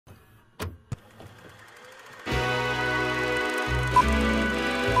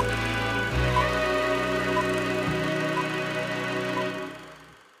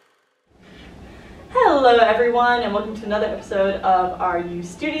Hello everyone, and welcome to another episode of our U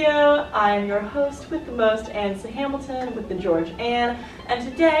Studio. I am your host with the most, Ansley Hamilton with the George Ann, and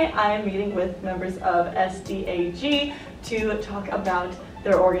today I am meeting with members of SDAG to talk about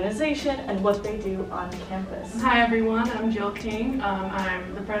their organization and what they do on campus. Hi everyone, I'm Jill King.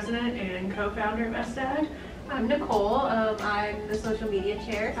 I'm the president and co-founder of SDAG. I'm Nicole. I'm the social media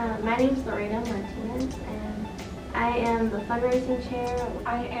chair. My name is Lorena Martinez, and I am the fundraising chair.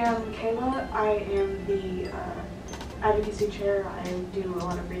 I am Kayla. I am the advocacy chair. I do a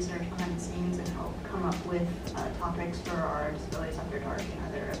lot of research behind the scenes and help come up with topics for our Disabilities After Dark and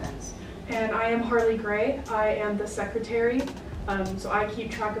other events. And I am Harley Gray. I am the secretary. So I keep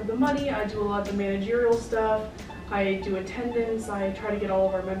track of the money. I do a lot of the managerial stuff. I do attendance. I try to get all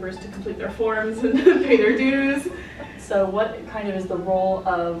of our members to complete their forms and pay their dues. So what kind of is the role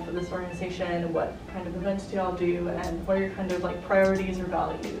of this organization? What kind of events do y'all do? And what are your kind of like priorities or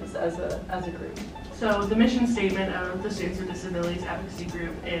values as a group? So the mission statement of the Students with Disabilities Advocacy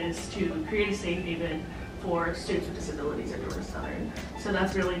Group is to create a safe haven for students with disabilities at Georgia Southern. So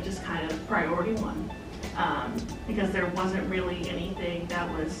that's really just kind of priority one. Because there wasn't really anything that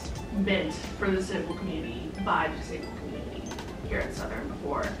was meant for the disabled community by the disabled community here at Southern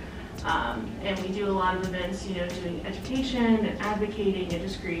before. And we do a lot of events, you know, doing education and advocating and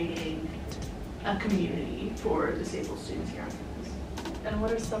just creating a community for disabled students here on campus. And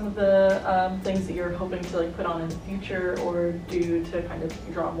what are some of the things that you're hoping to like put on in the future or do to kind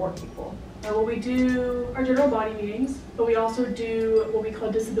of draw more people? Well, we do our general body meetings, but we also do what we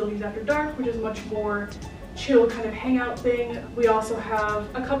call Disabilities After Dark, which is much more chill kind of hangout thing. We also have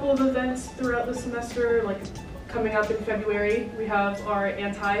a couple of events throughout the semester, like coming up in February, we have our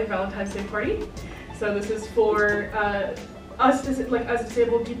anti-Valentine's Day party. So this is for us as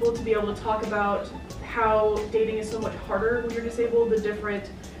disabled people to be able to talk about how dating is so much harder when you're disabled, the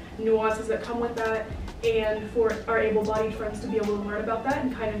different nuances that come with that, and for our able-bodied friends to be able to learn about that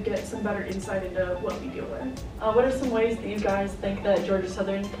and kind of get some better insight into what we deal with. What are some ways that you guys think that Georgia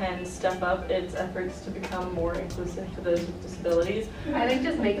Southern can step up its efforts to become more inclusive to those with disabilities? I think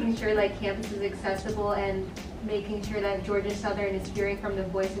just making sure like campus is accessible and making sure that Georgia Southern is hearing from the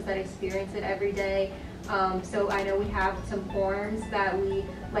voices that experience it every day. So I know we have some forms that we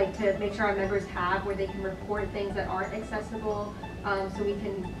like to make sure our members have where they can report things that aren't accessible, so we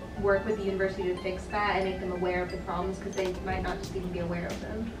can work with the university to fix that and make them aware of the problems because they might not just even be aware of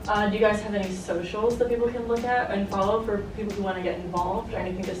them. Do you guys have any socials that people can look at and follow for people who want to get involved, or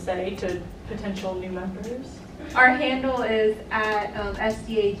anything to say to potential new members? Our handle is at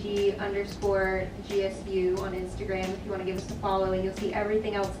SDAG_GSU on Instagram if you want to give us a follow, and you'll see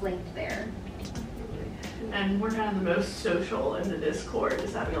everything else linked there. And we're kind of the most social in the Discord,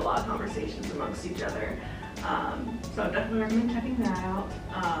 just having a lot of conversations amongst each other. So I definitely recommend checking that out.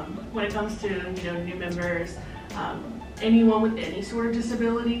 When it comes to new members, anyone with any sort of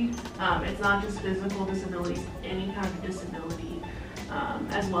disability, it's not just physical disabilities, any kind of disability,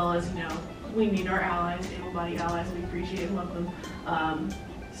 as well as we need our allies, able-bodied allies, and we appreciate and love them.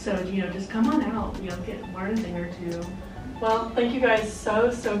 So just come on out, learn a thing or two. Well, thank you guys so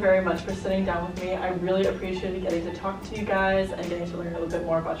very much for sitting down with me. I really appreciated getting to talk to you guys and getting to learn a little bit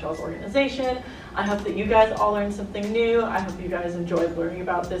more about y'all's organization. I hope that you guys all learned something new. I hope you guys enjoyed learning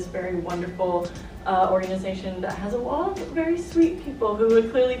about this very wonderful organization that has a lot of very sweet people who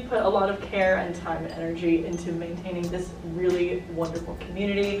would clearly put a lot of care and time and energy into maintaining this really wonderful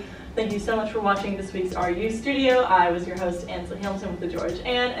community. Thank you so much for watching this week's RU Studio. I was your host, Ansley Hamilton with the George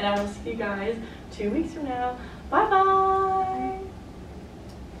Ann, and I will see you guys 2 weeks from now. Bye-bye!